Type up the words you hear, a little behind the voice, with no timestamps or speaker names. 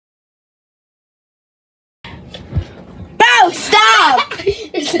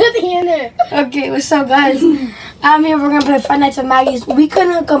me in there. Okay, what's up, guys? I'm here. We're gonna play Five Nights at Maggie's. We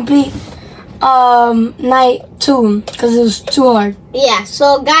couldn't complete night 2 because it was too hard. Yeah.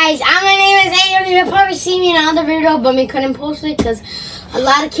 So guys, my name is Angel. You'll probably see me in another video, but we couldn't post it because a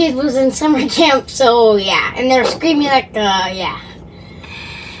lot of kids was in summer camp. So yeah, and they're screaming like yeah.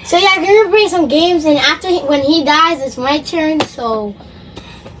 So yeah, I'm gonna play some games, and after when he dies, it's my turn. So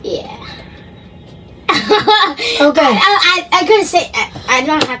yeah. Okay. I couldn't say. I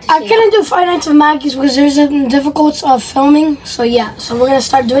don't have to. I couldn't do Five Nights at Maggie's because there's a difficulty of filming. So yeah. So we're gonna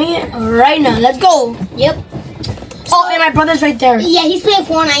start doing it right now. Let's go. Yep. Oh, and my brother's right there. Yeah, he's playing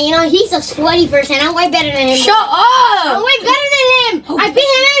Fortnite. You know, he's a sweaty person. I'm way better than him. Shut up! I'm way better than him. Okay. I beat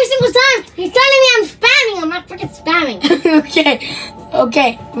him every single time. He's telling me I'm spamming. I'm not freaking spamming.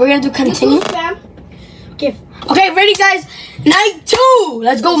 Okay. We're gonna do continue. Spam. Okay. Okay, ready, guys? Night 2.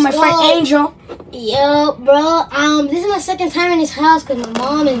 Let's go, my friend Angel. Yo, bro. This is my second time in his house because my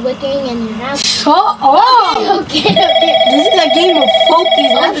mom is working in his house. Shut up! Okay. This is a game of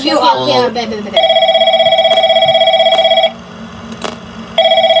focus. Let's do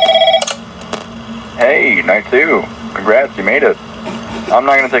Okay. Hey, night 2. Congrats, you made it. I'm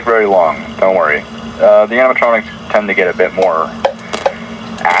not going to take very long, don't worry. The animatronics tend to get a bit more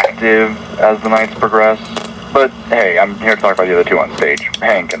active as the nights progress. But hey, I'm here to talk about the other two on stage,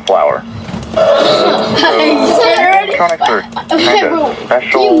 Hank and Flower. Animatronics are kind of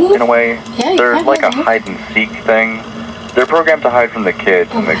special in a way. They're like a hide-and-seek thing. They're programmed to hide from the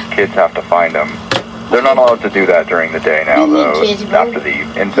kids, and the kids have to find them. They're not allowed to do that during the day now, though, after the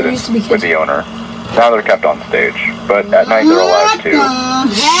incident with the owner. Now they're kept on stage, but at night they're allowed to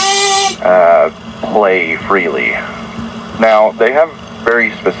play freely. Now, they have very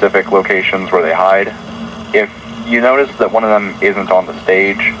specific locations where they hide. If you notice that one of them isn't on the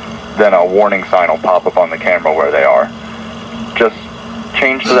stage, then a warning sign will pop up on the camera where they are. Just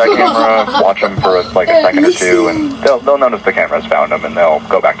change to that camera, watch them for like a second or two, and they'll notice the camera's found them, and they'll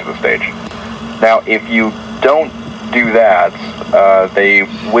go back to the stage. Now, if you don't do that, they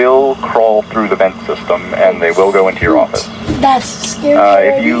will crawl through the vent system, and they will go into your office. That's scary.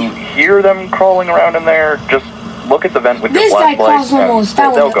 If you hear them crawling around in there, just look at the vent with your flashlight,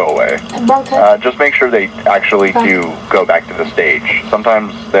 and they'll go away. Just make sure they actually do go back to the stage.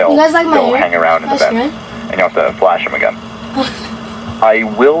 Sometimes they'll hang around in the vent, and you have to flash them again. I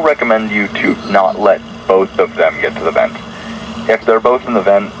will recommend you to not let both of them get to the vent. If they're both in the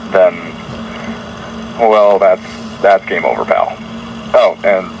vent, then, well, that's game over, pal. Oh,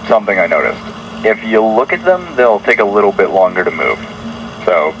 and something I noticed. If you look at them, they'll take a little bit longer to move.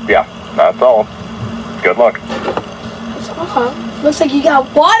 So, yeah, that's all. Good luck. Looks like you got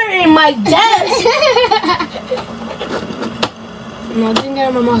water in my desk. No, I didn't get it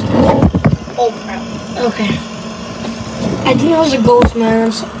in my mouth. Oh, crap. Okay. I think that was a ghost, man.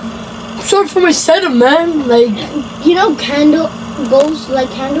 I'm sorry for my setup, man. Like, you know, candle ghosts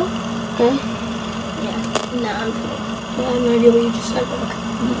like candle. Huh? Yeah. Nah, I'm kidding. I have no idea what you just said. But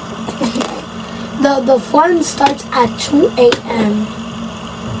okay. The fun starts at 2 a.m.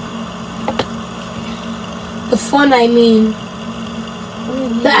 The fun, I mean.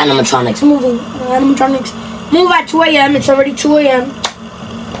 The animatronics moving. The animatronics move at 2 a.m. It's already 2 a.m.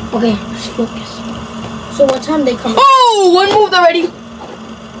 Okay, let's focus. So what time they come? Oh, one moved already.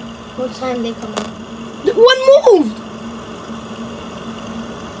 What time they come? One moved.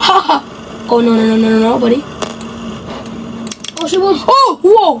 Haha. Oh no, buddy. Oh, she moved. Oh,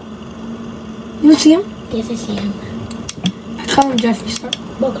 whoa. You see him? Yes, I see him. I call him Jeffrey Star.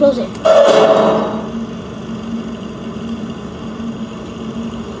 But close it.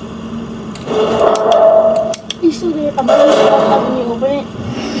 He's still there. I'm going to when you open it.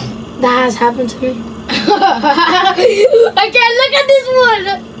 That has happened to me. I can't look at this one.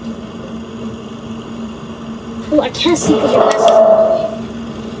 Oh, I can't see because your glasses are in the way.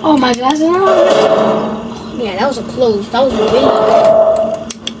 Oh, my glasses are on. Yeah, that was a close. That was a really.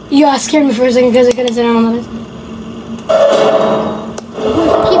 You scared me for a second because I couldn't sit down on my list. If you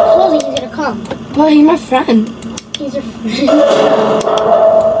keep closing, he's gonna come. But he's my friend. He's your friend.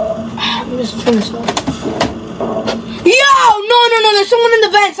 I'm just turning this off. Yo! No, there's someone in the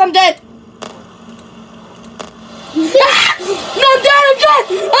vents. I'm dead. No,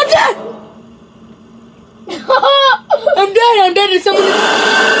 I'm dead. I'm dead. There's someone in the...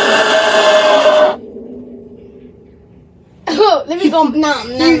 Oh, let me go. No.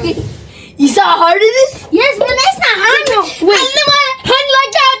 You saw how hard it is? Yes, but that's not hard. No. Wait.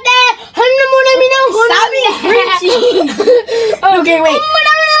 Stop it. Okay, wait.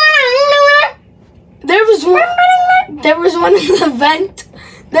 There was one in the vent.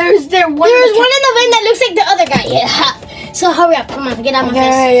 There was one in the vent that looks like the other guy. Yeah. So hurry up. Come on, get out my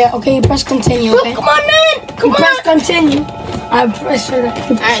face. Yeah. Okay, you press continue, okay? Come on, man. Come on. Press continue. I press it.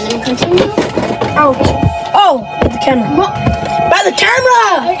 Alright, let me continue. Ouch. Oh, by the camera. By the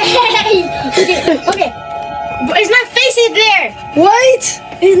camera! Hey! Okay. But it's not facing there. What?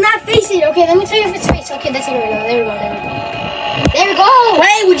 It's not facing. Okay, let me tell you if it's facing. Okay, that's it. There we go. There we go.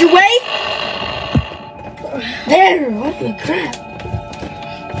 Wait, would you wait? There. What the crap?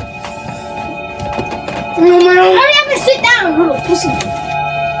 Hurry up and sit down, little pussy.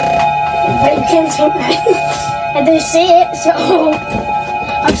 But you can't see me. I didn't see it, so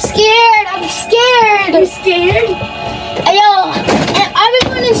I'm scared. I'm scared. You scared? Hey, yo, and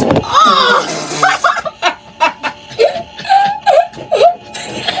everyone is. Oh!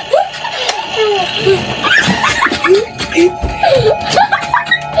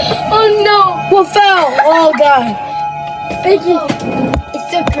 Oh no! What fell? Oh god. Thank you. It's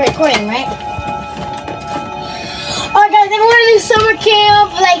still recording, right? Oh guys, everyone in this summer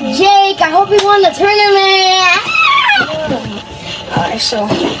camp, like Jake, I hope he won the tournament. Alright, so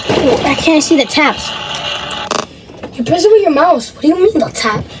I can't see the taps. You press it with your mouse. What do you mean the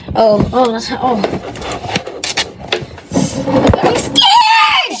tap? Oh, that's I'm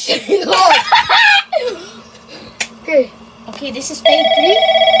scared! Okay, this is phase 3.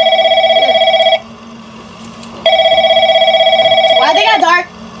 Why they got dark?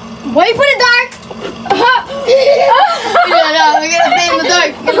 Why you put it dark? No, we're gonna play in the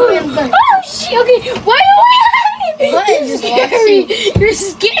dark. Oh shit, okay. Why you scary? You're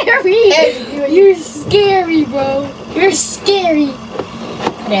scary. You're scary, bro. You're scary.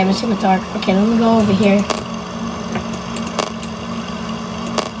 Damn, it's in the dark. Okay, let me go over here.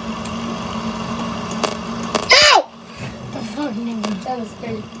 That was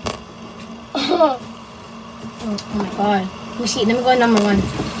scary. Oh my god. Let me see. Let me go to number 1.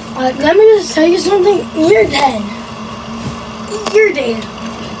 Let me just tell you something. You're dead. You're dead.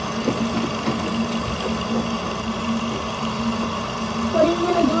 What are you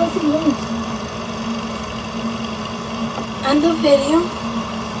gonna do if you lose? End the video.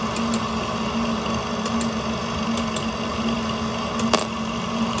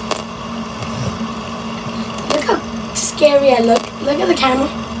 Look how scary I look. Look at the camera.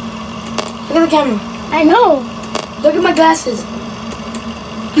 Look at the camera. I know. Look at my glasses.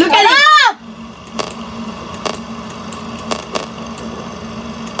 Look at it.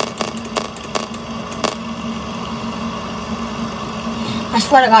 I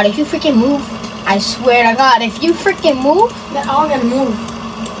swear to God, if you freaking move, I swear to God, if you freaking move, they're all gonna move.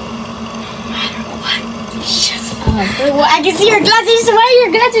 No matter what. Shut up. Well, I can see your glasses. Why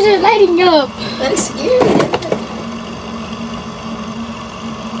your glasses are lighting up? That's scary.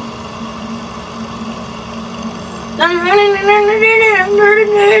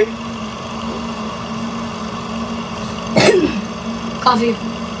 Coffee.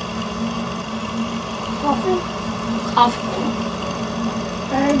 Coffee.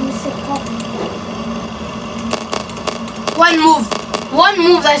 I heard you say coffee. One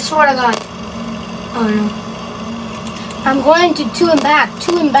move, I swear to God. Oh no. I'm going to 2 and back,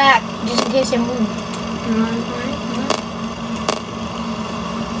 just in case I move.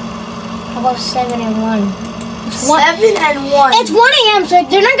 How about 7 and 1? 7 and 1. It's 1 a.m., so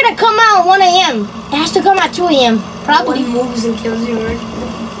they're not gonna come out at 1 a.m. It has to come at 2 a.m. Probably. One moves and kills you, right?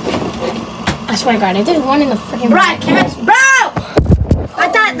 I swear to God, if there's one in the freaking. Bro, I can't. Bro! I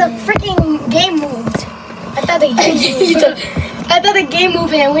thought the freaking game moved. I thought the game moved. I thought the game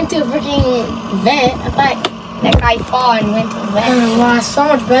moved and I went to a freaking vent. I thought that guy fall and went to a vent. Oh, wow, so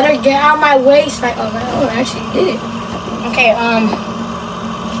much better. Get out of my way. So I actually did it. Okay,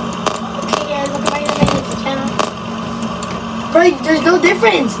 Okay, guys, look at my YouTube channel. Bro, there's no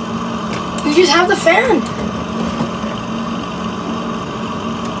difference. You just have the fan.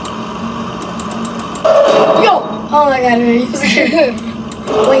 Yo! Oh my God, wait,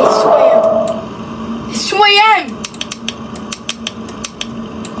 it's 2 a.m. It's 2 a.m.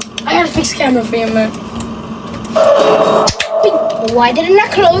 I gotta fix the camera for you, man. why did it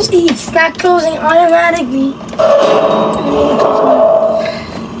not close? It's not closing automatically.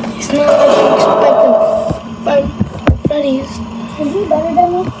 It's not like you expected. Freddy's. Is he better than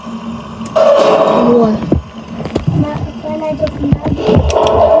me? What? When I just Maggie.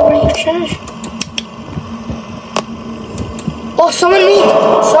 Where are you trash? Oh, someone moved!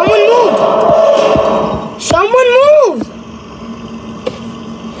 Someone moved! Someone moved!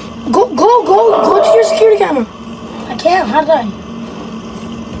 Go to your security camera. I can't, how do I?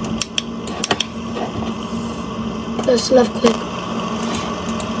 Press left click.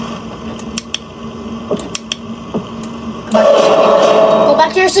 Go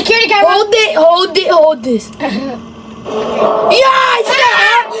back to your security camera. Hold this. Yeah,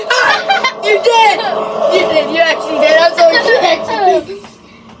 you're dead. You did. You actually did. I'm sorry. You actually did.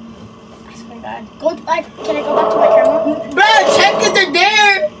 I swear to God. Go back. Can I go back to my camera? Bro, check if they're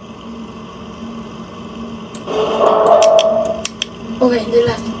there. Okay, they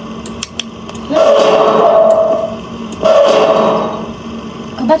left.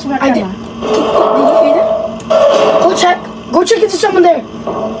 Go back to my camera. Did you hear that? Go check. Go check if there's someone there.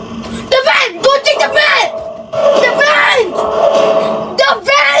 The vent! Go check the vent! The vent! The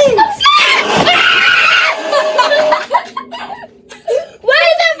vent! Why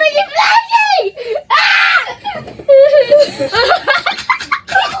is that freaking flashing?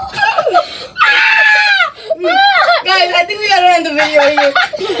 Guys, I think we gotta end the video here.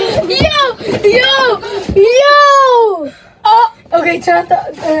 Yo! Oh! Okay, turn off the...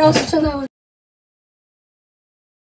 And also turn that one.